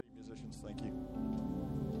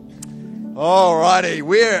Alrighty,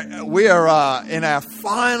 we are in our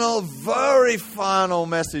very final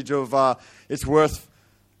message of It's Worth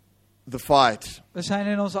the Fight. We zijn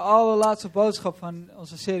in onze allerlaatste boodschap van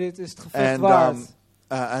onze serie Het is het gevecht waard.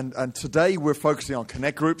 And today we're focusing on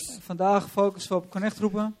connect groups. Vandaag focussen we op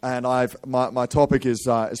connectgroepen. And my topic is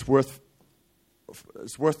it's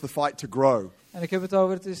worth the fight to grow. En ik heb het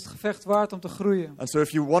over het is het gevecht waard om te groeien. And so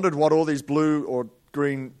if you wondered what all these blue or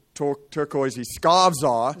green turquoisey scarves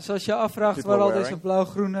are, dus als je afvraagt waar al deze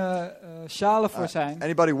blauw-groene sjalen voor zijn.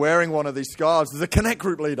 Anybody wearing one of these scarves is a connect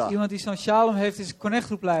group leader. Iemand die zo'n sjaal om heeft is een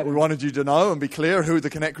connectgroepleider. We wanted you to know and be clear who the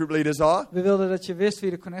connect group leaders are. We wilden dat je wist wie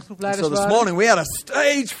de connectgroepleiders waren. So this morning we had a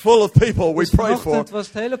stage full of people we prayed for. Vanochtend was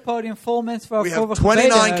het hele podium vol mensen waarvoor we gebeden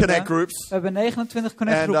hebben. We have 29 connect groups. We hebben 29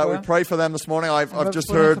 connectgroepen. And we prayed for them this morning. I've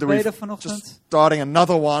just heard that we're just starting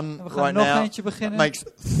another one right now. That makes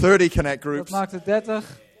 30 connect groups. Dat maakt het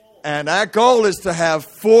 30. And our goal is to have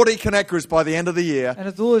 40 connect groups by the end of the year. En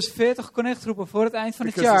het doel is 40 connectgroepen voor het eind van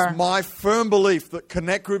het jaar. jaar. Because it's my firm belief that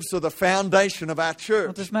connect groups are the foundation of our church.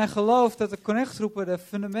 Want het is mijn geloof dat de connectgroepen de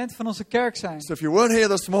fundament van onze kerk zijn. So if you weren't here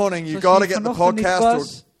this morning, you got to get the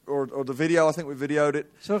podcast or the video. I think we videoed it.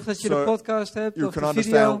 Zorg dat je de podcast hebt you of can de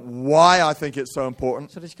video. Understand why I think it's so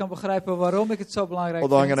important. Zodat je kan begrijpen waarom ik het zo belangrijk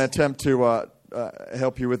vind. Although I'm going to attempt to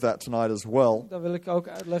help you with that tonight as well. Dat wil ik ook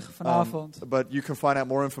uitleggen vanavond. But you can find out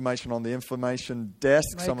more information on the information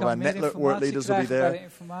desk. Some of our network leaders will be there. Bij de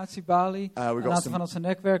informatiebalie. Een aantal van onze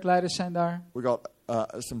netwerkleiders zijn daar. We got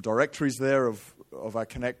some directories there of our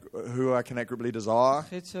who our connect group leaders are.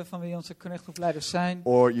 Gidsen van wie onze connect group leiders zijn.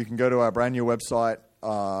 Or you can go to our brand new website,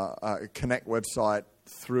 connect website,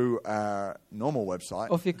 through our normal website.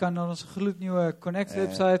 Of je kan naar onze gloednieuwe connect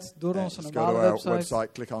website door onze normale website. Go to our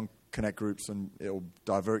website, click on connect groups and it'll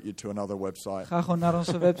divert you to another website. Ga gewoon naar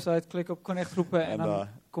onze website, klik op connect groepen en dan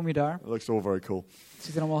kom je daar. It looks all very cool. Het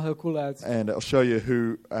ziet er allemaal heel cool uit. And it'll show you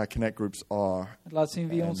who our connect groups are. Het laat zien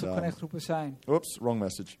wie onze connect groepen zijn. Oops, wrong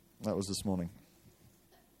message. That was this morning.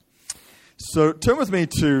 So turn with me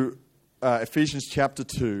to Ephesians chapter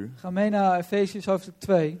 2. Ga mee naar Efesiërs hoofdstuk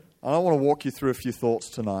 2. And I want to walk you through a few thoughts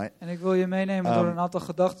tonight. En ik wil je meenemen door een aantal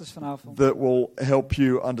gedachten vanavond. That will help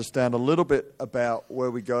you understand a little bit about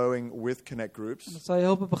where we're going with connect groups. En dat zal je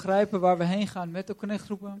helpen begrijpen waar we heen gaan met de connect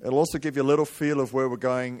groepen. It'll also give you a little feel of where we're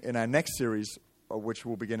going in our next series, which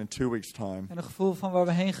will begin in 2 weeks' time. En een gevoel van waar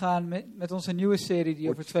we heen gaan met onze nieuwe serie die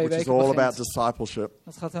over 2 weken begint. Which is all about discipleship.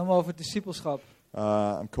 Dat gaat helemaal over discipelschap.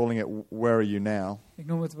 I'm calling it Where Are You Now? Ik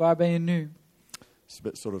noem het Waar ben je nu? It's a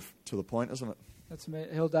bit sort of to the point, isn't it? Dat is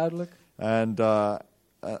heel duidelijk. And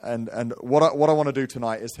what I want to do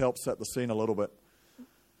tonight is help set the scene a little bit.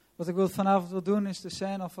 Wat ik vanavond wil doen is de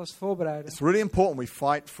scène alvast voorbereiden. It's really important we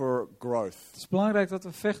fight for growth. Het is belangrijk dat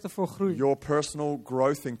we vechten voor groei. Your personal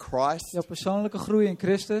growth in Christ. Jouw persoonlijke groei in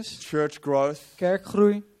Christus. Church growth.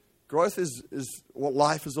 Kerkgroei. Growth is what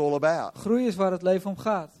life is all about. Groei is waar het leven om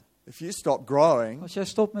gaat. If you stop growing, als jij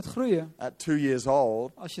stopt met groeien, at 2 years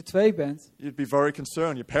old, als je 2 bent, you'd be very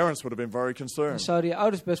concerned. Your parents would have been very concerned. Dan zouden je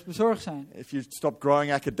ouders best bezorgd zijn. If you stop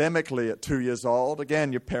growing academically at 2 years old, again,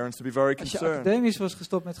 your parents would be very concerned. Als je academisch was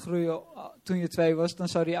gestopt met groeien toen je 2 was, dan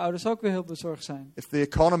zouden je ouders ook weer heel bezorgd zijn. If the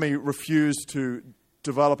economy refused to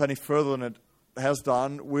develop any further than it has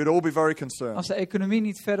done, we'd all be very concerned. Als de economie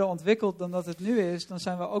niet verder ontwikkelt dan dat het nu is, dan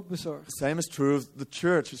zijn we ook bezorgd. Same is true of the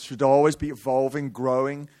church. It should always be evolving,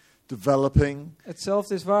 growing, developing.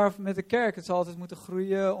 Hetzelfde is waar met de kerk. Het zal altijd moeten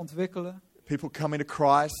groeien, ontwikkelen. People coming to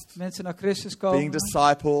Christ. Mensen naar Christus komen. Being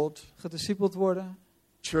discipled. Gediscipeld worden.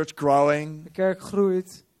 Church growing. De kerk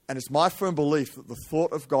groeit. And it's my firm belief that the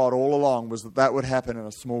thought of God all along was that would happen in a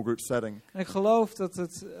small group setting. En ik geloof dat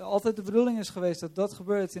het altijd de bedoeling is geweest dat dat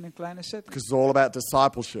gebeurt in een kleine setting. Because it's all about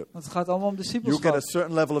discipleship. Want het gaat allemaal om discipelschap. You get a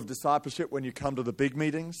certain level of discipleship when you come to the big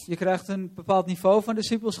meetings. Je krijgt een bepaald niveau van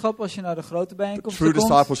discipelschap als je naar de grote bijeenkomsten komt. True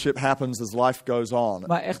discipleship happens as life goes on.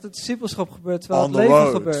 Maar echt het discipelschap gebeurt terwijl het leven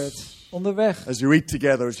gebeurt. Onderweg. As you eat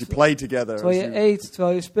together, as you play together. Terwijl je eet,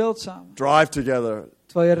 terwijl je speelt samen. Drive together.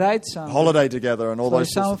 Terwijl je rijdt samen. Holiday together and all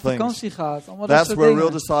those sorts of things. Terwijl je samen op vakantie gaat. Allemaal That's dat soort where dingen.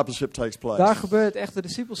 real discipleship takes place. Daar gebeurt echte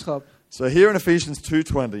discipelschap. So here in Ephesians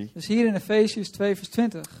 2:20. Dus hier in Efesiërs 2 vers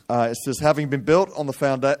 20. It says, having been built on the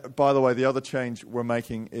foundation. By the way, the other change we're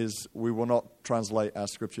making is we will not translate our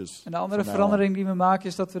scriptures. En de andere verandering die we maken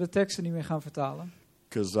is dat we de teksten niet meer gaan vertalen.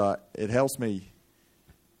 Because it helps me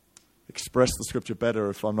express the scripture better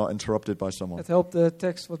if I'm not interrupted by someone. Het helpt de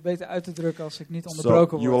tekst wat beter uit te drukken als ik niet onderbroken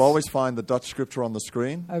word. You will always find the Dutch scripture on the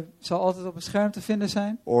screen. Hij zal altijd op het scherm te vinden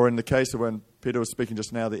zijn. Or in the case of when Peter was speaking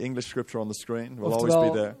just now. The English scripture on the screen will always be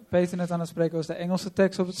Oftewel, there. Peter net aan het spreken was de Engelse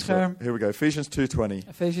tekst op het scherm. So, here we go. Ephesians 2:20.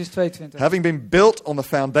 Efesiërs 2:20. Having been built on the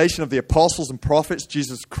foundation of the apostles and prophets,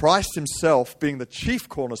 Jesus Christ himself being the chief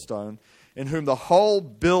cornerstone, in whom the whole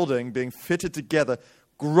building being fitted together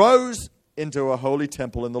grows into a holy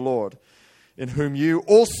temple in the Lord, in whom you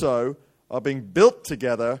also are being built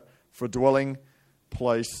together for a dwelling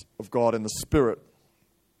place of God in the Spirit.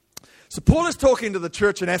 So Paul is talking to the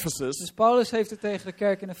church in Ephesus, Dus Paulus heeft het tegen de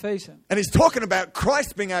kerk in Efeze. and he's talking about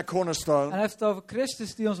Christ being our En cornerstone. hij heeft het over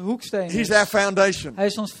Christus die onze hoeksteen He's is. our foundation. Hij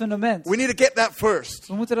is ons fundament. We need to get that first.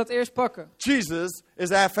 We moeten dat eerst pakken. Jesus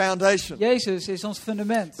is our foundation. Jezus is ons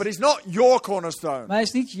fundament. But he's not your cornerstone. Maar hij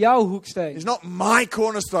is niet jouw hoeksteen. He's not my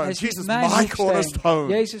cornerstone. Hij is niet Jesus, mijn my hoeksteen. cornerstone.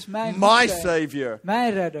 Jezus, mijn My hoeksteen. Savior.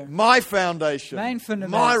 Mijn redder. My foundation. Mijn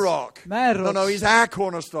fundament. My rock. Mijn rots. No, he's our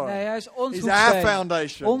cornerstone. Nee, hij is ons He's our hoeksteen.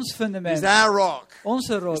 foundation. Ons fundament. He's our rock.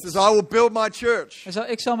 Onze He rots. says, I will build my church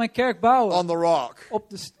Ik zal mijn kerk bouwen on the rock.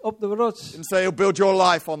 op de rots. And say he'll build your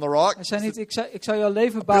life on the rock. Hij zei niet, ik zal jouw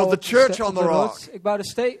leven bouwen the op church de, on op the de rock. rots. Ik bouw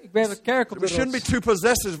de kerk op We de shouldn't be rots. too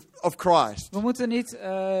possessive of Christ. We moeten niet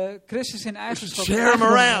Christus in eigenschap share him eigendom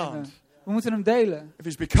around. nemen. We moeten hem delen. If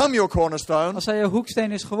he's become your cornerstone, Als hij jouw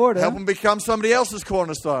hoeksteen is help geworden, him become somebody else's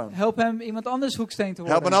cornerstone. help hem iemand anders hoeksteen te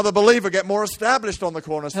Help worden. another believer get more established on the Help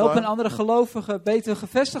een cornerstone. andere gelovige beter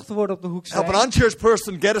gevestigd te worden op de Help an hoeksteen. unchurched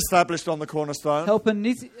person get established on the cornerstone. Help een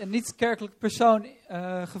niet-kerkelijk persoon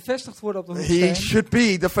gevestigd worden op de He hoeksteen. should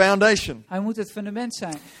be the foundation. Hij moet het fundament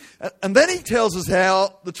zijn. And then he tells us how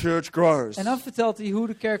the church grows. En dan vertelt hij hoe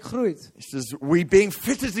de kerk groeit. He says, we being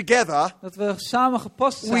fitted together, Dat we samen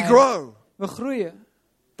gepast we zijn. grow. We groeien.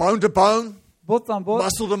 Bone to bone, Bot aan bot.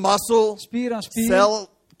 muscle to muscle, Spier aan spier. cell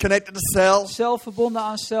connected to cell. Cel verbonden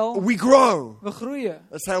aan cel. We grow. We groeien.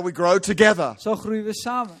 That's how we grow together. Zo groeien we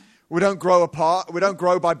samen. We don't grow apart. We don't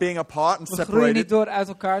grow by being apart and We groeien niet separated. door uit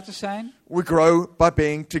elkaar te zijn. We grow by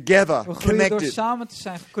being together, We groeien door connected. samen te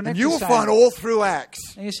zijn, And geconnect you te will find zijn. all through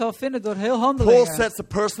Acts, En je zal vinden door heel Paul handelingen sets a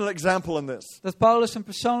personal example in this. dat Paulus een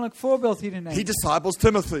persoonlijk voorbeeld hierin He neemt. disciples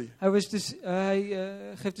Timothy. Hij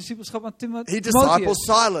geeft discipelschap aan He Timotheus. disciples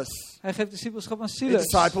Silas. Hij geeft discipelschap aan He Silas.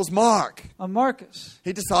 disciples Mark. Aan Marcus.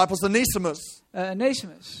 He disciples Onesimus.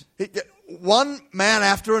 Onesimus. One man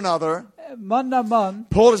after another, Man na man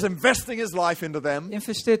Paul is investing his life into them.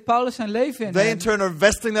 investeert Paulus zijn leven in They in hen. turn are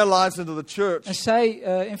investing their lives into the En church. zij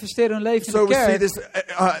investeren hun leven in So de we see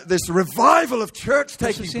kerk. this revival of church Dus we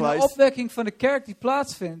taking zien een place opwekking van de kerk die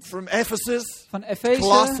plaatsvindt. from Ephesus, Van Efeze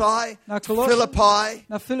Colossae, naar Colosse, Philippi,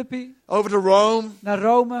 naar Filippi, over to Rome. naar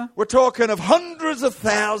Rome. We're talking of hundreds of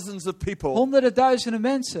thousands of people. Honderden duizenden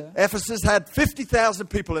mensen. Ephesus had 50,000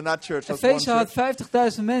 people in that church. That's one Efeze had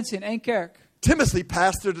church. 50.000 mensen in één kerk. Timothy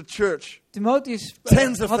pastored a church. Timotheus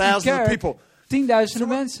Tens of had een thousands of kerk, people. tienduizenden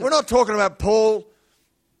We're mensen. not talking about Paul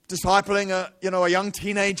discipling a young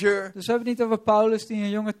teenager Dus we hebben het niet over Paulus die een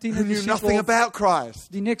jonge who tiener knew nothing discipel about Christ.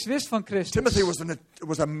 die niks wist van Christus. Timothy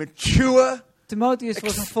was a mature, Timotheus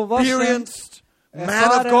was een volwassen, experienced man of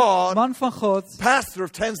ervaren God, man van God, pastor of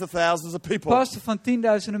tens of thousands of people. pastor van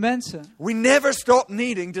tienduizenden mensen. We never stop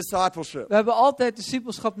needing discipleship. We hebben altijd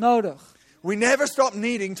discipelschap nodig. We never stop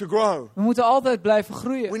needing to grow. We moeten altijd blijven We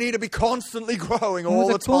groeien. need to be constantly growing We all the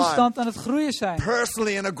moeten time. constant aan het groeien zijn.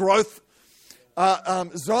 Personally in a growth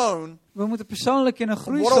zone. We moeten persoonlijk in een What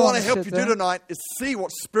I want groeizone to help you do zitten. tonight is see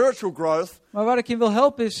what spiritual growth Maar waar ik je wil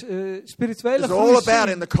helpen is spirituele is all groei about in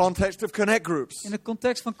zien. the context of connect groups. In de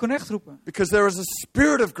context van connectgroepen. Because there is a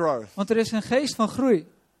spirit of growth Want er is een geest van groei.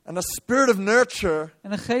 and a spirit of nurture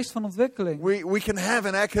En een geest van ontwikkeling. we can have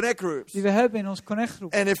in our connect groups. Die we hebben in onze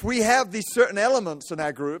connectgroep. And if we have these certain elements in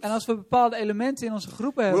our groups, En als we bepaalde elementen in onze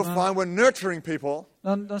groepen we'll hebben. find we're nurturing people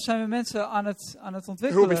Dan zijn we mensen aan het who will be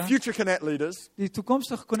ontwikkelen. future connect leaders, Die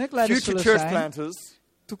toekomstige connectleiders future zullen church zijn. planters,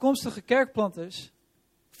 Toekomstige kerkplanters.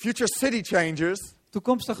 future city changers,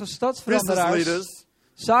 Toekomstige business stadsveranderaars. leaders.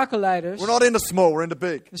 Zakenleiders. We're not in the small, we're in the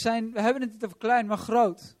big. We hebben het niet over klein, maar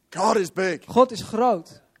groot. God is big. God is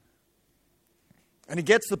groot. And he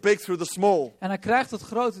gets the big through the small. En hij krijgt het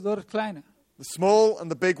grote door het kleine. The small and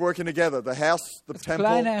the big working together. The house, the Het temple,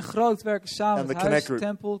 kleine en groot werken samen. and the Het connect huis, group.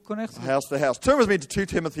 tempel, connect. house to house. Turn with me to 2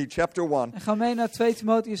 Timothy chapter 1. En ga mee naar 2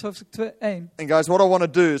 Timotheus hoofdstuk 1. And guys, what I want to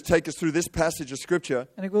do is take us through this passage of scripture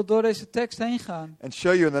En ik wil door deze tekst heen gaan. and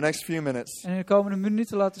show you in the next few minutes En in de komende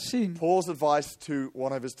minuten laten zien. Paul's advice to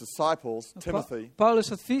one of his disciples, Timothy.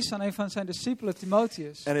 Paulus' advies aan een van zijn discipelen,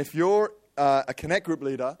 Timotheus. And if you're a connect group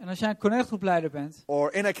leader En als jij een connectgroepleider bent,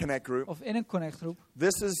 or in a connect group, of in een connectgroep,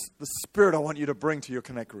 this is the spirit I want you to bring to your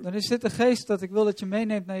connect group. dan is dit de geest dat ik wil dat je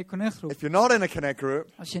meeneemt naar je connectgroep. If you're not in a connect group,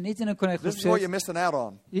 Als je niet in een this connectgroep is what you're zit, missing out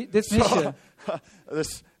on. dit mis je.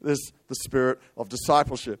 This the spirit of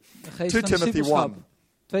discipleship. De geest 2 van Timothy discipelschap. 1,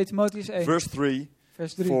 2 Timotheüs 1, verse 3,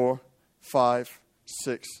 vers 3, 4, 5,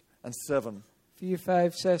 6, and 7. 4,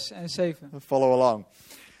 5, 6 en 7. Follow along.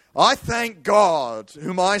 I thank God,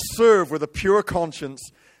 whom I serve with a pure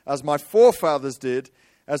conscience, as my forefathers did,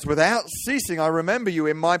 as without ceasing I remember you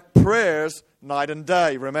in my prayers night and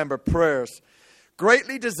day. Remember prayers.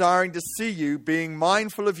 Greatly desiring to see you, being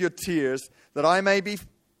mindful of your tears, that I may be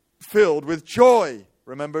filled with joy.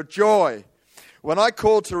 Remember joy. When I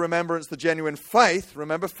call to remembrance the genuine faith,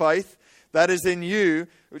 remember faith, that is in you,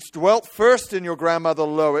 which dwelt first in your grandmother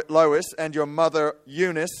Lois and your mother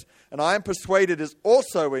Eunice, and I am persuaded is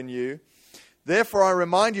also in you. Therefore I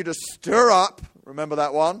remind you to stir up, remember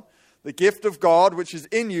that one, the gift of God which is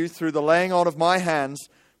in you through the laying on of my hands.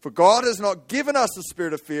 For God has not given us a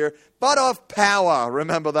spirit of fear, but of power,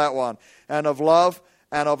 remember that one, and of love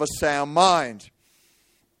and of a sound mind.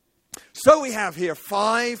 So we have here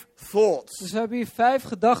 5 thoughts Dus we hebben hier 5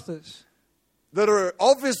 gedachten that are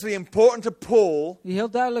obviously important to Paul die heel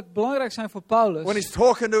duidelijk belangrijk zijn voor Paulus. when he's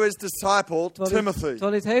talking to his disciple Timothy. Terwijl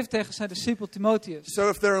hij het heeft tegen zijn discipel Timotheus. So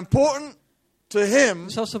if they're important to him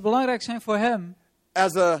Dus als ze belangrijk zijn voor hem,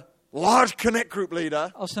 as a large connect group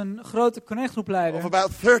leader als een grote of connectgroepleider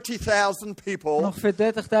about 30,000 van people, ongeveer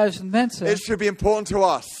 30.000 mensen, it should be important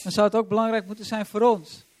to us. dan zou het ook belangrijk moeten zijn voor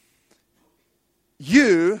ons.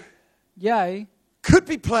 You Jij could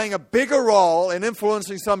be playing a bigger role in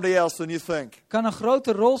influencing somebody else than you think. kan een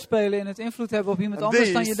grote rol spelen in het invloed hebben op iemand And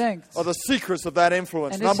anders dan je these denkt. are the secrets of that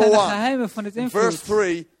influence. En dit Number zijn de 1, geheimen van dit in verse invloed.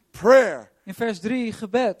 3, prayer. In vers 3,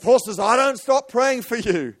 gebed. Paul says, I don't stop praying for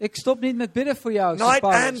you. Ik stop niet met bidden voor jou, zegt Night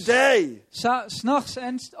Paulus. and day. 's Nachts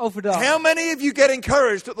en overdag. How many of you get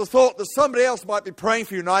encouraged at the thought that somebody else might be praying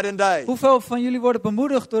for you night and day? Hoeveel van jullie worden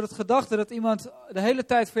bemoedigd door het gedachte dat iemand de hele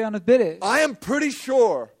tijd voor jou aan het bidden is? I am pretty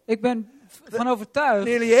sure Ik ben van overtuigd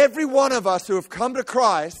nearly every one of us who have come to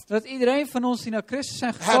Christ dat iedereen van ons die naar Christus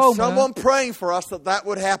zijn had someone gekomen, praying for us that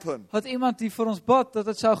would happen. had iemand die voor ons bad dat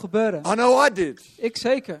het zou gebeuren. I know I did. Ik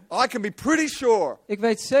zeker. I can be pretty sure Ik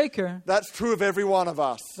weet zeker that's true of every one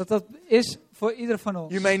of us. dat dat is voor ieder van ons.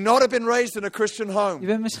 You may not have been raised in a Christian Je home,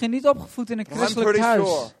 bent misschien niet opgevoed in een but I'm christelijk pretty huis.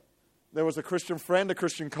 sure there was a Christian friend, a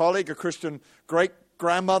Christian colleague, a Christian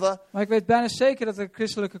great-grandmother Maar ik weet bijna zeker dat er een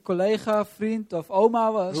christelijke collega, vriend of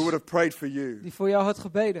oma was who would have prayed for you die voor jou had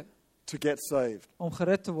gebeden to get saved. om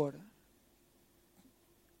gered te worden.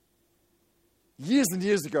 Years and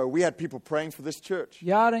years ago, we had people praying for this church.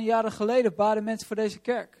 Jaren en jaren geleden baden mensen voor deze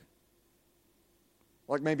kerk.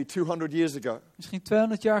 Like maybe 200 years ago, Misschien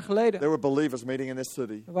 200 jaar geleden. there were believers meeting in this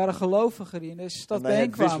city. Er waren gelovigen die in deze stad And they had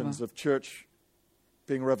bijeenkwamen. visions of church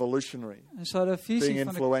being revolutionary, En ze hadden een being visie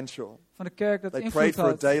influential. van de kerk dat They invloed prayed for a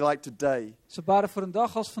had. day like today, Ze baden voor een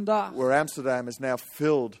dag als vandaag. where Amsterdam is now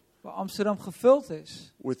filled Waar Amsterdam gevuld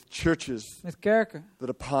is with churches met kerken that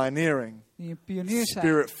are pioneering, die een pionier zijn.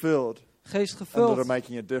 spirit-filled, Geest and that are gevuld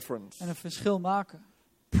making a difference. en een verschil maken.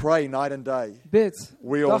 Pray night and day. Bid,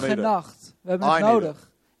 We all dag need en it. nacht. We hebben I het need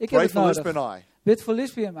nodig. Ik heb Pray het for Lisbon nodig. and I, Bid voor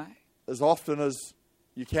Lisbie en mij. as often as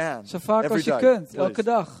you can. Zo vaak Every als je day, kunt. please. Elke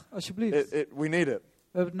dag. Alsjeblieft. We need it.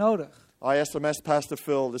 We hebben het nodig. I SMS'd Pastor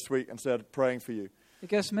Phil this week and said, praying for you.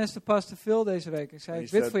 Ik sms'te Pastor Phil deze week. Ik zei, And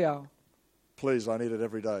ik he bid said- voor jou. Please, I need it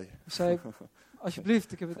every day. Ik zei,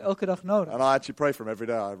 alsjeblieft, ik heb het elke dag nodig. And I actually pray for him every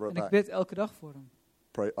day. I wrote En ik back. bid elke dag voor hem.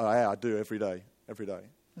 Pray. I do every day. Every day.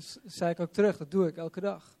 Dus zei ik ook terug, dat doe ik elke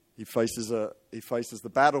dag. He faces the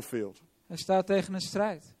battlefield. Hij staat tegen een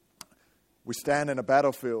strijd. We stand in a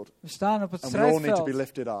battlefield, We staan op het and we all need to be strijdveld.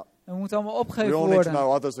 lifted up. En we moeten allemaal We opgegeven all need to worden.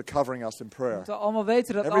 know others are covering us in We prayer. moeten allemaal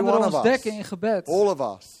weten dat Every anderen one of ons us. dekken in gebed. All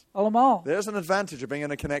of us. Allemaal. There's an advantage of being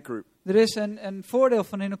in a connect group. Er is een voordeel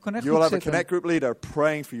van in een You will connectgroep have a zitten. connect group leader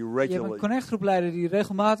praying for you Je hebt een regularly. connectgroepleider die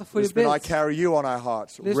regelmatig voor je Lisbon and I bidt. carry you on our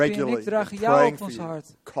hearts Lisbie en regularly. ik dragen We're jou praying op for ons you hart.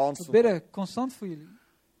 We constantly. bidden constant voor jullie.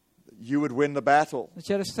 You would win the battle. Dat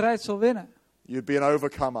jij de strijd zal winnen. You'd be an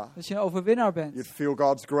overcomer. Dat je een overwinnaar bent. You'd feel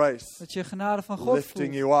God's grace Dat je genade van God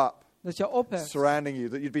lifting voelt. you up, Dat je opheft. surrounding you,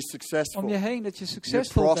 that you'd be Om successful je heen. Dat je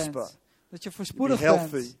succesvol prosper. bent. Dat je be voorspoedig healthy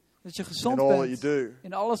bent. Dat je in gezond all that you bent. do.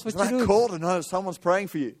 In alles wat Isn't je that doet. cool to know someone's praying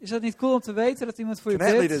for you? Is dat niet cool om te weten dat iemand voor je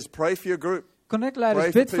Connect bidt? leaders, pray for your group. Connectleiders,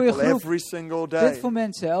 Pray for bid voor je people groep. every single Bid day. voor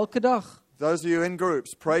mensen, elke dag. Those of you in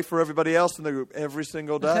groups, pray for everybody else in the group every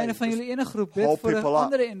single day. Degene van jullie in een groep, bid hold voor de people up.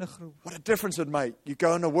 anderen in de groep. What a difference it'd make. You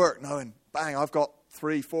go into work knowing, bang, I've got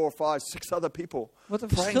 3, 4, 5, 6 other people Wat een praying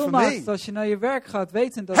verschil for maakt me. als je naar je werk gaat,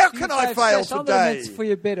 wetend dat How 4, can I 5, fail 6 andere today? mensen voor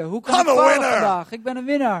je bidden. Hoe kan I'm ik a falen winner. vandaag? Ik ben een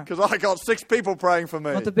winnaar. Because I got 6 people praying for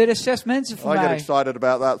me. Want er bidden 6 mensen voor I get mij. excited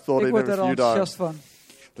about that thought, Ik even word if er al you don't. enthousiast van.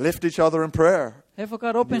 Lift each other in prayer. Hef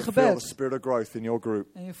elkaar op in You'll feel the gebed. spirit of growth in your group.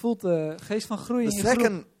 En je voelt de geest van groei in je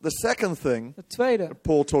groep. The second thing Het tweede,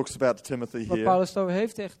 Paul talks about to Timothy wat here, Paulus het over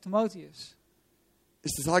heeft tegen Timotheus. he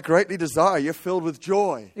says, I greatly desire you're filled with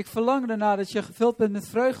joy. Ik verlang ernaar dat je gevuld bent met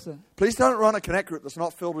vreugde. Please don't run a connect group that's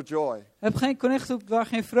not filled with joy. Heb geen connectgroep waar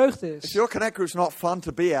geen vreugde If is. your connect group's not fun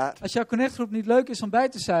to be at, Als jouw connectgroep niet leuk is om bij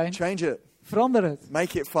te zijn, change it. verander het.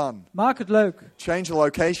 Make it fun. Maak het leuk. Change the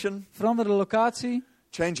location. Verander de locatie.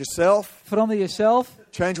 Change yourself. Verander jezelf.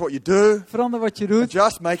 Change what you do. Verander wat je And doet.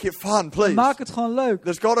 just make it fun, please. Maak het gewoon leuk.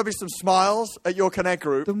 There's got to be some smiles at your connect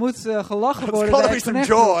group. Er moet gelachen There's worden got to bij be een some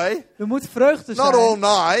connectgroep. joy. Er moet vreugde Not all zijn.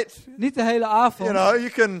 night. Niet de hele avond. You know, you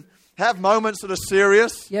can have moments that are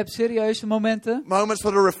serious. Je hebt serieuze momenten. Moments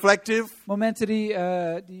that are reflective. Momenten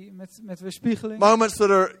die met weerspiegeling. Moments that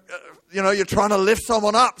are, you're trying to lift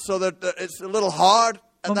someone up so that it's a little hard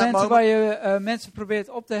at that Momenten waar moment. je mensen probeert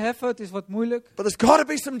op te heffen. Het is wat moeilijk. But there's got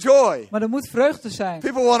to be some joy. Maar er moet vreugde zijn.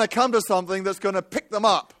 People want to come to something that's going to pick them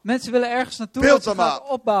up, Mensen willen ergens naartoe Build dat ze them gaat up.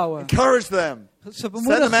 opbouwen. encourage them, Ze send them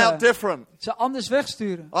out bemoedigen. different. Ze anders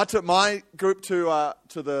wegsturen. I took my group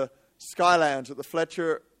to the Sky Lounge at the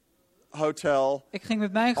Fletcher Hotel, Ik ging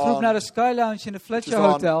met mijn groep On- naar de Sky Lounge in de which Fletcher is on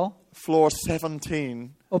Hotel. floor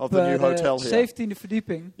 17 of Op the new hotel de here. 17e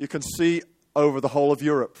verdieping. You can see over the whole of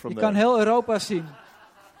Europe from Je kan there. heel Europa zien.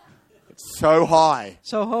 It's so high.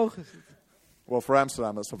 Zo hoog is het. Well, for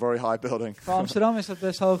Amsterdam, it's a very high building. Voor Amsterdam is dat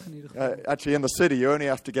best hoog in ieder geval. Actually, in the city, you only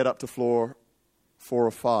have to get up to floor 4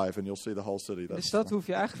 or 5, and you'll see the whole city. In de That's stad hoef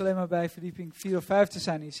je eigenlijk alleen maar bij verdieping 4 of 5 te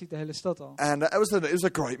zijn. En je ziet de hele stad al. and it was a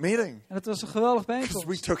great meeting En het was een geweldig because we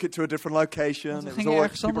bijeenkomst. took it to a different location. Want we It was gingen all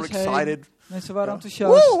ergens people anders excited. heen. Mensen waren Yeah.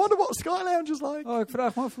 enthousiast. Whoa, I wonder what Sky Lounge is like. Oh, ik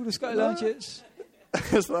vraag me af hoe de Sky Lounge is.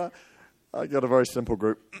 So, I got a very simple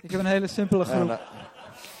group. Ik heb een hele simpele And, groep.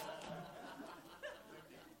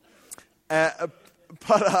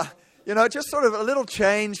 but just sort of a little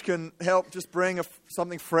change can help just bring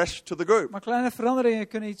something fresh to the group. Maar kleine veranderingen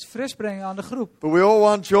kunnen iets fris brengen aan de groep. But we all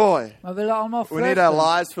want joy. Maar we willen allemaal We need vreugde.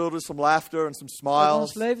 our lives filled with some laughter and some Dat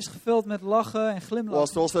ons smiles, leven is gevuld met lachen en whilst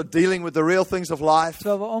glimlachen. also dealing with the real things of life.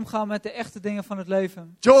 Terwijl we omgaan met de echte dingen van het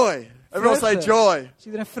leven. Joy. Everyone say Vreugde. joy. Is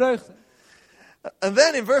iedereen vreugde? And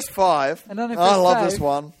then in verse 5, En dan in I vers love 5, this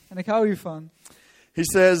one. en ik hou hiervan, He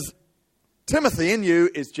says, Timothy, in you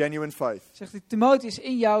is genuine faith. zegt hij, Timotheus,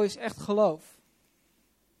 in jou is echt geloof.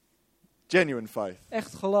 Genuine faith.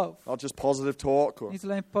 Echt geloof. Not just positive talk, or Niet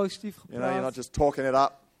alleen positief you're not gepraat. just talking it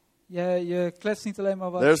up. Je kletst niet alleen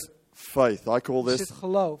maar wat. There's faith. I call Er this zit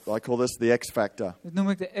geloof. the X factor. Dit noem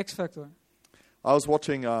ik de X-factor. I was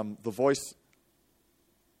watching The Voice,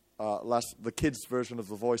 the kids' version of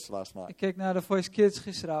The Voice last night. Ik keek naar de Voice Kids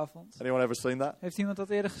gisteravond. Anyone ever seen that? Heeft iemand dat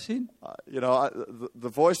eerder gezien?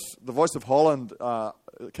 The Voice of Holland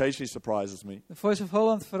occasionally surprises me. De Voice of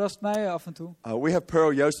Holland verrast mij af en toe. We have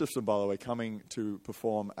Pearl Josephson, by the way, coming to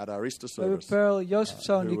perform at our Easter We hebben service. Pearl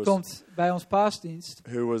Josephson, die was- komt bij ons paasdienst.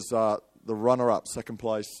 Who was the runner-up, second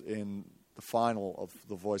place in the final of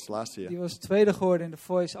The Voice last year. Die was tweede geworden in de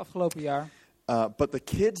Voice afgelopen jaar. But the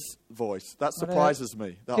kids' voice, that Maar de surprises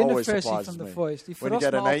me. That always Kinderversie surprises van de me. Voice, die When you verrast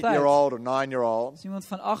get me an altijd. 8-year-old or 9-year-old Als iemand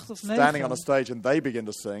van 8 of standing on a 9 stage and they begin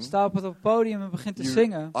to sing, staat op het podium en begint te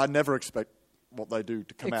zingen. I never expect what they do to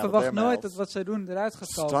Ik come out of verwacht their nooit dat mouths. wat zij doen eruit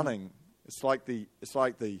gaat komen. Stunning. It's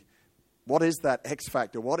like the, what is that X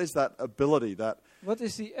factor? What is that ability? Wat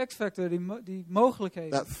is die X-factor, die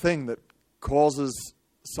mogelijkheid? That thing that causes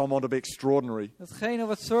someone to be extraordinary. Datgene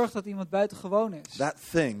wat zorgt dat iemand buitengewoon is. That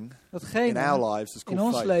thing in Datgene our lives is in called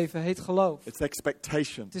ons faith. leven heet geloof. It's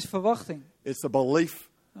expectation. Het is verwachting. It's the belief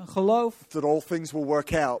Een geloof that all things will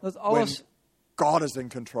work out dat when alles, God is in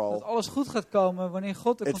dat control. alles goed gaat komen wanneer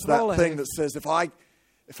God de It's controle that thing that heeft. says,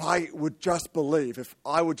 if I would just believe, if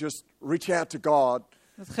I would just reach out to God,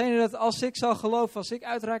 Datgene dat als ik zou geloven, als ik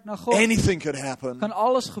uitreik naar God, anything could happen. kan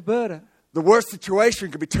alles gebeuren. The worst situation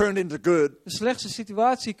could be turned into good. De slechtste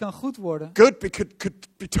situatie kan goed worden. Good could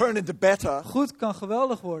be turned into better. Goed kan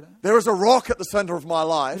geweldig worden. There is a rock at the center of my Er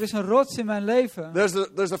life. is een rots in mijn leven.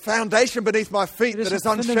 There's a foundation beneath my feet Er is that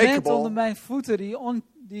een is fundament onder unshakable. mijn voeten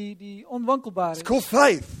die onwankelbaar It's is. called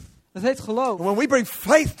faith. Dat heet geloof. And when we bring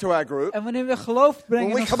faith to our group, En wanneer we geloof brengen when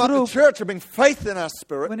in we onze come up to groep, church and bring faith in our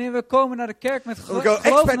spirit, wanneer we komen naar de kerk met and we go, geloof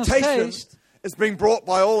in ons expectation geest, is being brought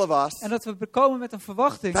by all of us, en dat we komen met een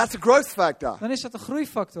verwachting, that's a growth factor. dan is dat een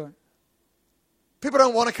groeifactor. People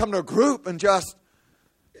don't want to come to a group and just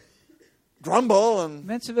grumble and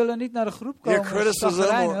Mensen willen niet naar de groep Hear komen, criticism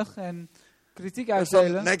chagrijnig en kritiek there's some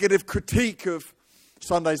uitdelen. negative critique of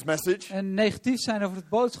Sunday's message. En negatief zijn over het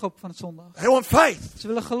boodschap van het zondag. They want faith. Ze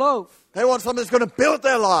willen geloof. They want something that's going to build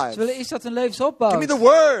their Ze lives. willen iets dat hun levens Give opbouwt. me the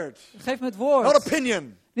word, Geef me het not woord.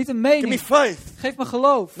 opinion. Niet een Give me mening. faith, Geef me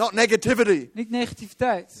geloof. not negativity. Niet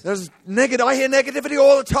negativiteit. I hear negativity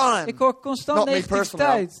all the time. Ik hoor constant Not me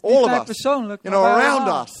negativiteit. personally, all Niet of mij us. persoonlijk, You maar know, wij around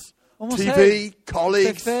allemaal. us. Om ons heen. TV,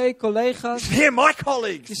 colleagues. TV, You collega's. should hear my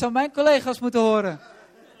colleagues. Je zou mijn collega's moeten horen.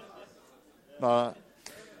 No.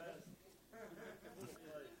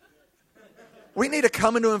 We need to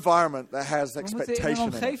come into an environment that has We moeten in een expectation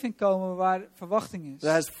in it, omgeving komen waar verwachting that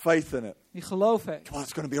is. has faith in it. Die geloof heeft. Come on,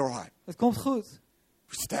 it's going to be all right. Het komt goed.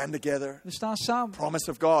 We stand together. We staan samen. Promise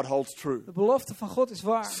of God holds true. De belofte van God is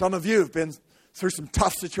waar. Some of you have been through some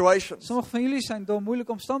tough situations, Sommige van jullie zijn door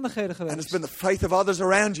moeilijke omstandigheden and it's geweest. been the faith of others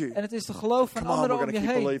around you. En het is de geloof van Come on, we're anderen om going je to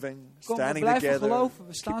keep heen. believing, Kom, we standing blijven together, geloven. We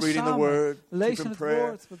keep staan reading the samen. word, We keep lezen in het prayer.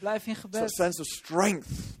 woord. We blijven in It's a gebed. sense of strength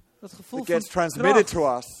Dat gevoel that van gets transmitted kracht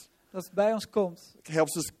to us. dat bij ons komt. It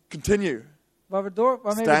helps us continue Waarmee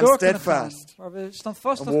we Stand door kunnen gaan. steadfast. Waar we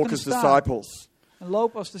standvastig and walk kunnen as staan. disciples. En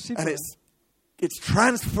lopen als And discipelen. it's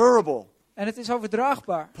transferable. En het is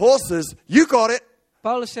overdraagbaar. Paul says, you got it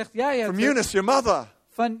Paulus zegt, jij hebt from het Eunice, your mother.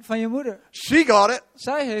 van je moeder. She got it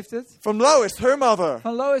Zij heeft het from Lois, her mother.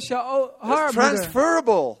 van Lois, haar It's moeder.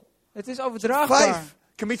 transferable. Het is overdraagbaar. Faith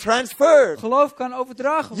can be transferred. Geloof kan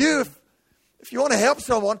overdragen You, worden. if you want to help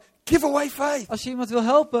someone, give away faith. Als je iemand wil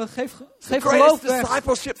helpen, geef The geloof greatest weg.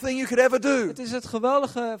 discipleship thing you could ever do. Het is het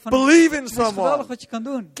geweldige van Believe in het is geweldig someone. wat je kan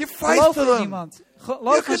doen. Give faith Geloof to in them. iemand. You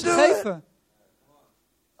Geloof can in ze do geven.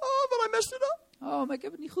 Oh, but I messed it up. Oh, maar ik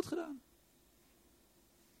heb het niet goed gedaan.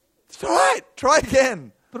 It's all right. Try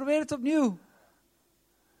again. Probeer het opnieuw.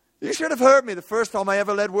 You should have heard me the first time I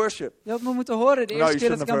ever led worship. Je had me moeten horen de No, eerste you keer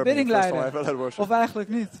shouldn't dat ik have aan heard me the bidding first time I leidde. ever led worship. Of eigenlijk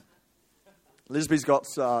niet. Lisby's got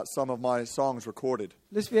some of my songs recorded.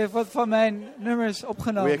 Lisby heeft wat van mijn nummers We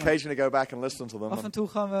opgenomen. occasionally go back and listen to them. Af en And toe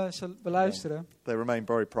gaan we ze beluisteren. they remain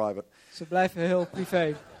very private. Ze blijven heel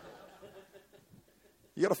privé.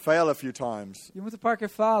 You got to fail a few times. Je moet een paar keer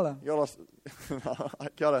falen. You got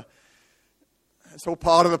to. It's all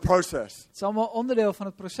part of the process. Het is allemaal onderdeel van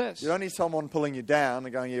het proces. You don't need someone pulling you down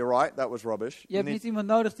and going, "You're right, that was rubbish." Je You hebt niet iemand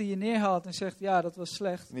nodig die je neerhaalt en zegt, ja, dat was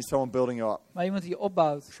slecht. need someone building you up. Maar iemand die je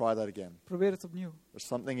opbouwt. Try that again. Probeer het opnieuw. There's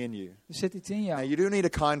something in you. Er zit iets in Now, jou. you do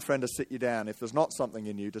need a kind friend to sit you down if there's not something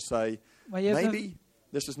in you to say, Maar je hebt, maybe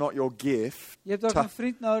this is not your gift. je hebt ook Tough. een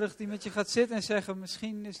vriend nodig die met je gaat zitten en zeggen,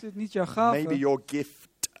 misschien is dit niet jouw Maybe gave. your gift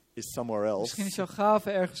is somewhere else. Misschien is jouw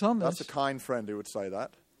gave ergens anders. That's a kind friend who would say that.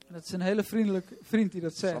 Dat is een hele vriendelijke vriend die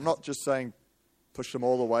dat So I'm zegt. not just saying push them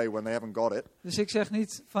all the way when they haven't got it, Dus ik zeg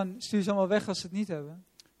niet van stuur ze allemaal weg als ze het niet hebben.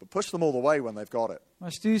 but push them all the way when they've got it.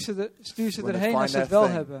 Maar stuur ze When they erheen find als ze het their wel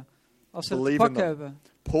thing. hebben. Als ze het te Believe in pakken them. hebben.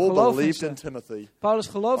 Paul Geloof in believed ze. in Timothy Paulus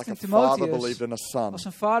gelooft like in a father Timotheus. believed in a son. Als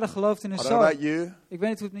een vader gelooft in een I don't know about zoon. you, Ik weet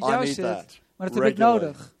niet hoe het met I jou need zit. that Maar dat heb ik regularly.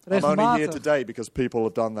 nodig. I'm only here Regelmatig. today because people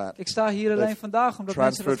have done that Ik sta hier alleen They've vandaag omdat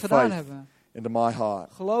mensen dat transferred gedaan faith. hebben. into my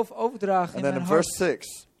heart. Geloof overdragen in And then mijn in verse hart.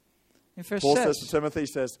 6, In vers Paul says to 6 Timothy,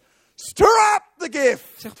 says, stir up the gift.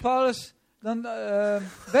 zegt Paulus, dan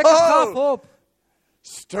wek het gave op.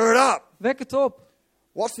 Stir it up. Wek het op.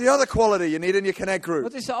 What's the other quality you need in your Connect group?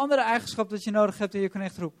 Wat is de andere eigenschap dat je nodig hebt in je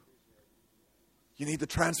connectgroep? You need the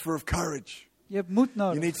transfer of courage. Je hebt moed You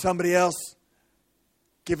nodig. need somebody else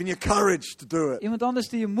giving you courage to do it. Iemand anders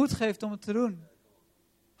die je moed geeft om het te doen.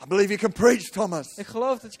 I believe you can preach, Thomas. Ik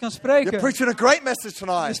geloof dat je kan You're spreken. preaching a great message Je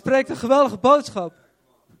tonight. spreekt een geweldige boodschap.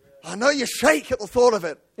 I know you shake at the thought of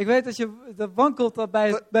it. Ik weet dat je dat wankelt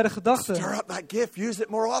bij de gedachte. Stir up that gift. Use it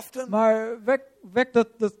more often. Maar wek dat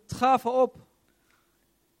gave op.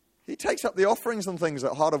 He takes up the offerings and things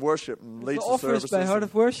at Heart of Worship and De leads the offers bij Heart services.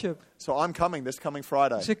 of Worship. So I'm coming this coming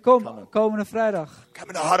Friday. Dus ik kom Coming. komende vrijdag.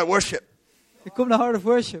 Coming to Heart of Worship. Ik kom naar Heart of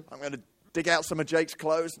Worship. I'm going to dig out some of Jake's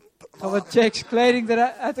clothes. And put Ik them ga on. wat Jake's kleding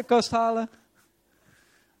eruit uit de kast halen.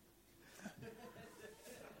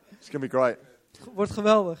 It's going to be great. Wordt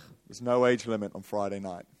geweldig. There's no age limit on Friday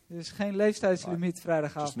night. Er is geen leeftijdslimiet Just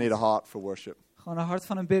vrijdagavond. need a heart for worship. Gewoon een hart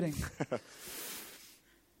van een bidding.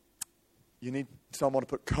 You need someone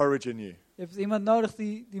to put courage in you Je hebt iemand nodig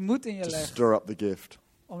die moed in je to legt. stir up the gift.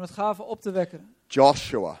 Om het gave op te wekken.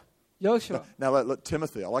 Joshua. Joshua. Now, look,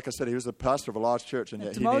 Timothy, like I said, he was the pastor of a large church and En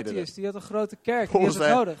yet he needed Timotheus, it. die had een grote kerk. Paul Die was, had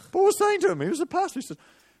het nodig. Paul was saying to him, he was a pastor, he said,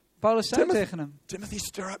 Paulus zei Timothy- tegen hem. Timothy,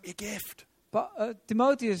 stir up your gift.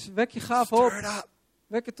 Timotheus, wek je gave Stir op. it up.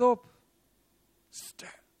 Wek het op.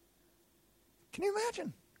 Stir. Can you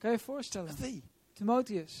imagine? Kan je je voorstellen? Timothy,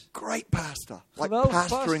 Timotheus. Great pastor. Like Geweldige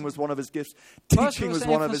pastoring pastor. was one of his gifts. Pastor Teaching was was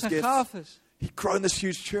een one of van his zijn gifts. gaves. He'd grown this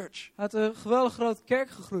huge church. Hij had een geweldig grote kerk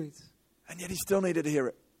gegroeid. And yet he still needed to hear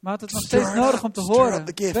it Maar had het nog Stir steeds it nodig up, om te stir horen. up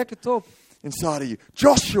the gift. Wek het op. inside of you.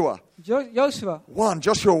 Joshua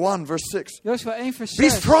Joshua 1 verse 6. Joshua 1 vers Be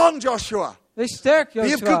 6. strong, Joshua. Wees sterk, Be of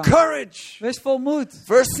Joshua. good courage. Wees vol moed.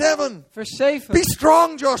 Verse 7. Vers 7. Be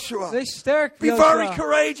strong, Joshua. Wees sterk, Be very Joshua.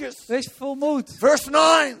 courageous. Wees vol moed. Verse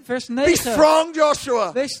 9. Vers Be 9. strong,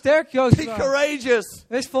 Joshua. Wees sterk, Be Joshua. courageous.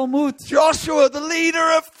 Wees vol moed. Joshua, the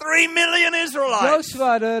leader of 3 million Israelites.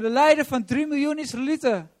 Joshua, de leider van 3 miljoen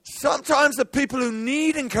Israëlieten. Sometimes the people who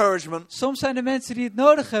need encouragement Soms zijn de mensen die het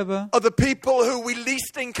nodig hebben, are the people who we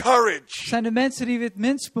least encourage. zijn de mensen die we het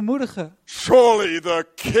minst bemoedigen. Surely the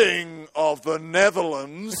king of the De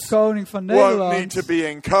Netherlands koning van won't need Nederland to be heeft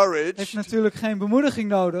encouraged. natuurlijk geen bemoediging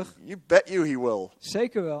nodig. You bet you he will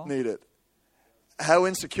Zeker wel. need it. How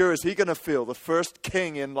insecure is he going to feel? The first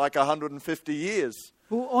king in like 150 years.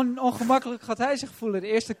 Hoe ongemakkelijk gaat hij zich voelen? De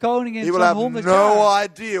eerste koning in He will zo'n have 100 no jaar.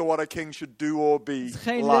 idea what a king should do or be Heeft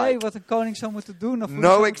geen idee like. wat een koning zou moeten doen of hoe No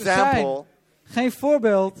hij zou moeten zijn. example. Geen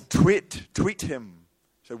voorbeeld. Tweet him.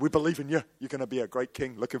 Say, we believe in you. You're going to be a great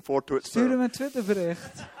king. Looking forward to it, Stuur hem sir. een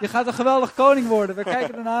Twitterbericht. Je gaat een geweldig koning worden. We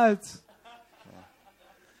kijken ernaar uit.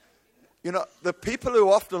 You know, the people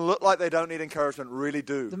who often look like they don't need encouragement really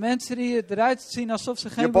do. De mensen die eruit zien alsof ze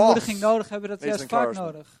Je geen boss bemoediging nodig hebben, dat is needs juist vaak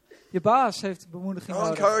encouragement. nodig. Je baas heeft bemoediging I'll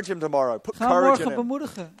nodig. encourage him tomorrow. Put Ga hem courage in morgen him.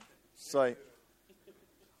 bemoedigen. Say,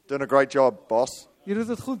 doing a great job, boss. Je doet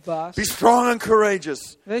het goed, baas. Be strong and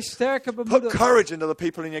courageous. Wees sterk en Put bemoedig. courage into the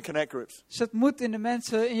people in your connect groups. Zet moed in de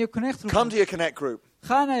mensen in je connect Come to your connect group.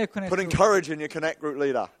 Ga naar je connect Put encourage in your connect group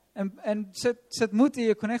leader. En zet moed in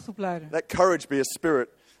je connect leider. Let courage be a spirit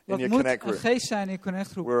in Wat your moet connect een group. geest zijn in je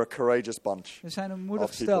connect groep. We're a courageous bunch. We zijn een moedig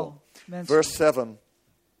of people. stel. Mensen. Verse 7.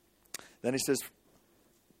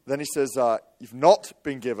 Then he says, you've not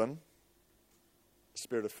been given a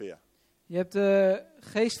spirit of fear, Je hebt de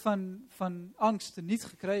geest van angst niet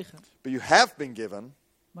gekregen. but you have been given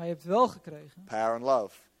Maar je hebt wel gekregen. power and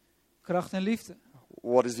love. Kracht en liefde.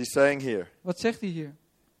 What is he saying here? Wat zegt hij hier?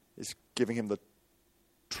 He's giving him the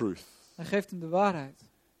truth. Hij geeft hem de waarheid.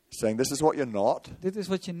 He's saying, this is what you're not. Dit is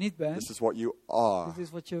wat je niet bent. This is what you are. Dit is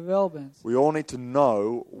wat je wel bent. We all need to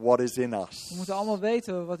know what is in We us, moeten allemaal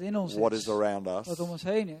weten wat in ons what is. is around Wat us, om ons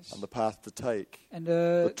heen is. and the path to take. En The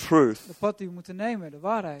de truth pad die we moeten nemen, de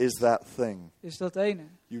waarheid, is that thing. is dat ene.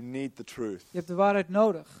 You need the truth. Je hebt de waarheid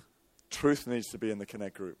nodig. Truth needs to be in the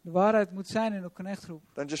connect group. De waarheid moet zijn in de connectgroep.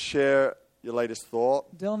 Don't just share your latest thought.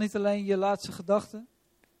 Deel niet alleen je laatste gedachten.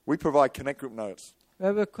 We provide connect group notes We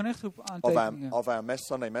hebben connectgroep of aantekeningen our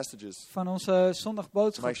Sunday messages van onze to make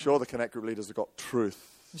zondagboodschappen. sure the connect group leaders have got truth,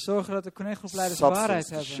 We zorgen dat de connectgroepleiders de waarheid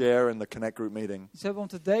substance to hebben. share in the connect group meeting, Iets hebben om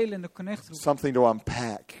te delen in de connectgroep. something to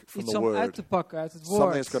unpack from Iets the om uit word, te pakken uit het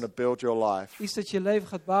something that's woord. going to build your life, Iets dat je leven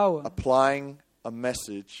gaat bouwen. applying a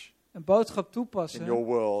message Een boodschap in toepassen your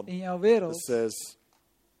world in jouw that wereld. says,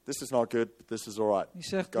 this is not good, but this is all right. Die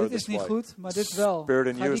zegt, Go dit this is niet way. goed, maar dit wel. Spirit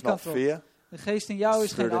in Ga you die is not kant op. fear. De geest in jou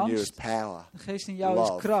is geen Spirit in you is angst. power De geest in jou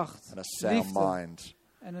love, is kracht, and a sound liefde mind.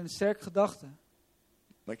 en een sterk gedachte.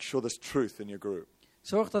 Make sure there's truth in your group.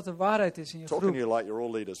 Zorg dat er waarheid is in je Talking to groep. you like you're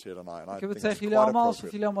all leaders here tonight. And I Ik heb het think it's tegen jullie quite allemaal alsof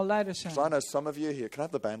appropriate. jullie allemaal leiders zijn. Because I know some of you here. Can I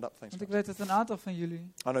have the band up? Thanks. Want ik man. weet dat een aantal van jullie,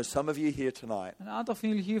 I know some of you here tonight een aantal van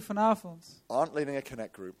jullie hier vanavond, aren't leading a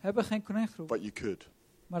connect group, hebben geen connectgroep. but you could.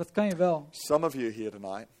 Maar dat kan je wel. Some of you here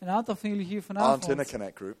tonight Een aantal van jullie hier aren't in a vanavond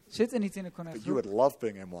connect group, zitten niet in een but you connectgroep. would love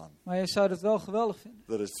being in one. Maar je zou het wel geweldig vinden.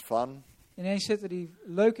 That is fun, Ineens zitten die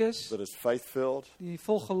leuk is, that is faith-filled, die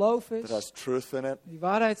vol geloof that is, has truth in it, die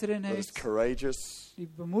waarheid erin that is heeft, courageous. die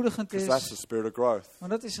bemoedigend Because that's the is. spirit of growth. Maar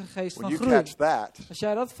dat is een geest When van you groei. catch that, Als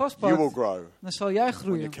jij dat you will vastpakt, grow. dan zal jij When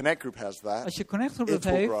groeien. your connect group has that, Als je connectgroep it dat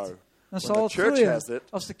will heeft, grow. dan When zal the het church has groeien.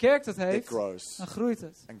 it, Als de kerk dat it heeft, grows. dan groeit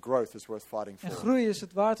het. And growth is worth fighting En for. groeien is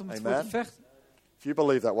het waard om het voor te Amen. vechten. If you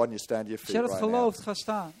believe that, why don't you stand to your Als feet jij dat right now? gelooft, ga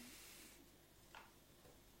staan.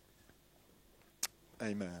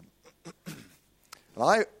 Amen.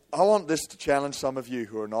 And I want this to challenge some of you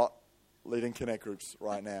who are not leading connect groups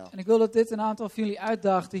right now. En ik wil dat dit een aantal van jullie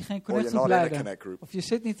uitdaagt die geen Or you're connectgroep not in a leiden. connect group. Of je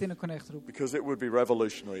zit niet in een connectgroep. Because it would be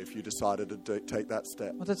revolutionary if you decided to take that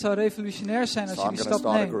step. Want het zou revolutionair zijn als So je I'm die gonna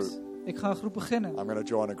stap start a neemt. Ik ga een groep beginnen. I'm going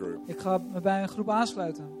to join a group. Ik ga me bij een groep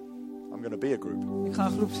aansluiten. I'm going to be a group. Ik ga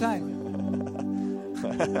een groep zijn.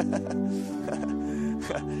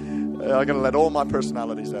 I'm going to let all my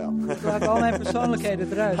personalities out. Ik laat al mijn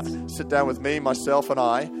persoonlijkheden eruit. Sit down with me, myself,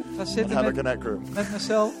 and I, Ik ga and zitten have a met connect group.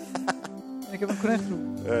 mezelf. En ik heb een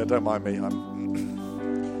connectgroep. Don't mind me.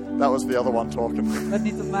 That was the other one talking. Let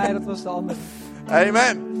niet op mij, dat was de andere.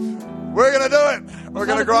 Amen. We're going to do it. We're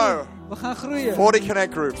going to grow. We gaan groeien. 40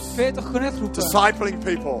 connect groups. 40 connectgroepen. Discipling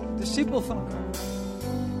people. Discipel van elkaar.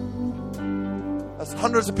 That's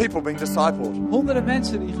hundreds of people being discipled. Honderden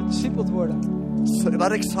mensen die gediscipeld worden. So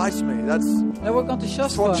that excites me. Daar word ik enthousiast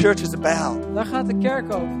That's what van. church is about. Daar gaat de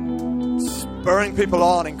kerk over. Spurring people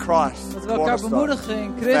on in Christ. Dat we elkaar bemoedigen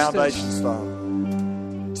in Christus. Foundation stone.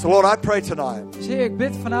 So Lord, I pray tonight. Dus Heer, ik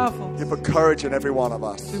bid vanavond. You put courage in every one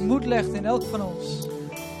of us. Dat u moed legt in elk van ons. To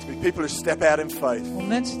be people who step out in faith. Om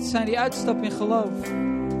mensen te zijn die uitstappen in geloof.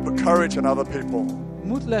 Put courage in other people.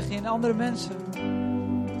 Moed leggen in andere mensen.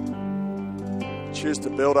 Choose to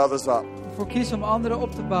build others up. Ervoor kiezen om anderen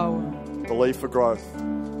op te bouwen. Believe for growth.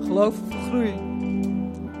 Geloven voor groei.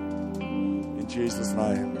 In Jesus'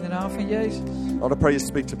 name. In de naam van Jezus. Lord, I pray you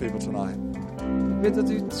speak to people tonight. Ik bid dat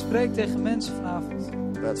u spreekt tegen mensen vanavond.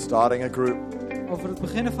 About starting a group. Over het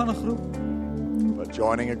beginnen van een groep. About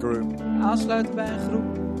joining a group. Aansluiten bij een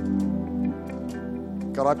groep.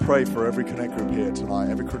 God, I pray for every connect group here tonight.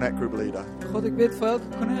 Every connect group leader. God, ik bid voor elke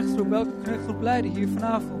connectgroep leider hier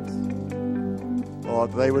vanavond.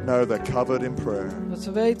 Lord, they would know they're covered in prayer. Dat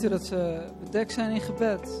ze weten dat ze bedekt zijn in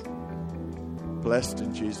gebed. Blessed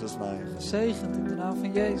in Jesus' name. Gezegend in de naam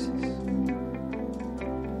van Jezus.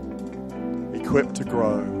 Equipped to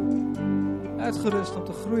grow. Uitgerust om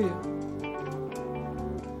te groeien.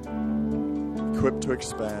 Equipped to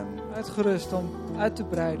expand. Uitgerust om uit te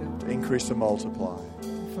breiden. Increase and multiply.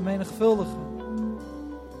 Vermenigvuldigen.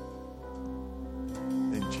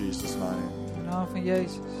 In Jesus' name. In de naam van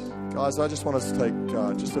Jezus. Guys, I just want us to take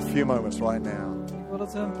just a few moments right now. Ik wil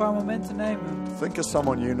dat we een paar momenten nemen. Think of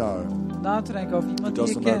someone you know. Om na te denken over iemand die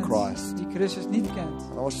je Doesn't know kent. Christ. Die Christus niet kent.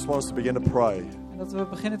 And I just want us to begin to pray En dat we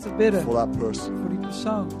beginnen te bidden for that person. voor die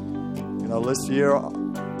persoon. You know, this year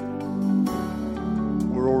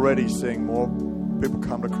we're already seeing more people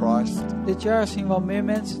come to Christ. Dit jaar zien we al meer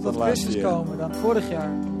mensen tot Than last Christus year. komen dan vorig jaar.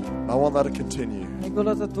 And I want that to continue. En ik wil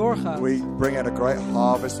dat het doorgaat. We bring out a great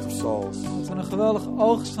harvest of souls. Dat we een geweldige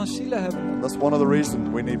oogst van zielen hebben. That's one of the reasons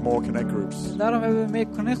we need more connect groups. En daarom hebben we meer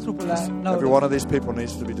connectgroepen Every nodig. one of these people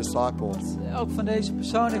needs to be discipled. Want elk van deze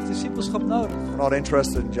personen heeft discipelschap nodig. We're not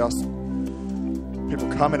interested in just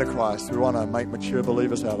people coming to Christ. We want to make mature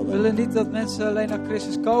believers out of We them. willen niet dat mensen alleen naar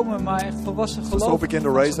Christus komen, maar echt volwassen Let's all gelovigen. begin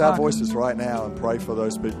to raise our voices right now and pray for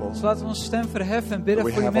those people Dus laten we onze stem verheffen en that bidden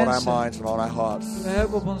we voor die have on our mensen. minds and on our hearts. Die we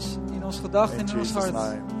hebben op in ons gedachten In en in ons Jesus' hart.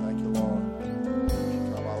 name. Thank you, Lord.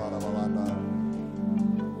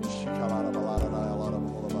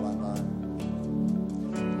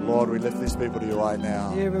 Lord, we lift these people to you right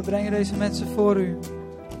now. Heer, we brengen deze mensen voor u.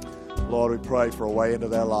 Lord, we pray for a way into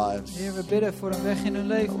their lives. Heer, we bidden voor een weg in hun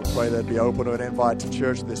leven. We pray they'd be open to an invite to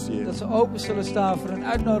church this year. Dat ze open zullen staan voor een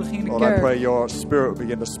uitnodiging in de Lord, I pray kerk. your spirit will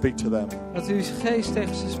begin to speak to them. Dat uw geest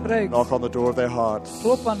tegen ze spreekt. Knock on the door of their hearts.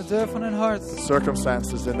 Klop aan de deur van hun hart.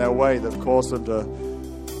 Circumstances in their way that cause them to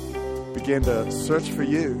begin to search for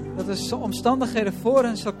you. Dat er omstandigheden voor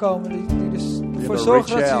hen zal komen die dus ervoor to zorgen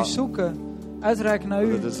dat reach ze u out. zoeken. Uitreiken naar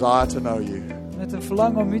With a u. desire to know you. Met een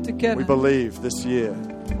verlangen om u te We kennen. believe this year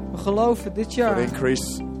We geloven dit for jaar. an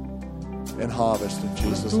increase in harvest in Een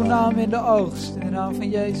Jesus' name. toename in de oogst. In de naam van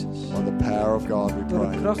Jezus. By the power of God we Door de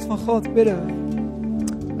pray. kracht van God bidden we.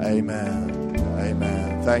 Amen.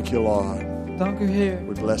 Amen. Thank you, Lord. Dank u, Heer.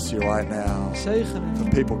 We bless you right now. Zegen For u.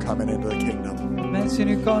 people coming into the kingdom. Mensen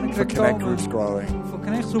in uw For koninkrijk connect komen. groups growing. Voor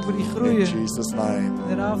connectgroepen die In groeien. Jesus' name. In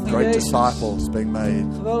de naam van Great Jezus. disciples being made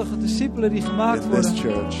Geweldige discipelen die gemaakt in this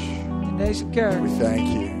worden. church. In deze kerk. We thank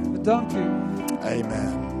you. We danken u.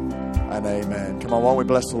 Amen and amen. Come on, why don't we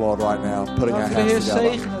bless the Lord right now, putting our Laten we de hands Heer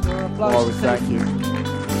together. zegenen door een applaus Lord, te we thank geven.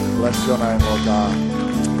 you. Bless your name, Lord God.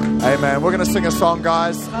 Amen. We're going to sing a song,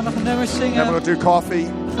 guys. We gaan nog een nummer Then zingen. we're going to do coffee,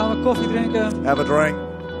 Dan gaan we koffie drinken. have a drink,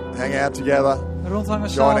 hang out together, Rondhangen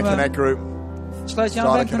join a samen. connect group. Sluit je aan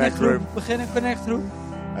Start bij a een connect connectgroep. Begin een connectgroep.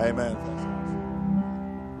 Amen.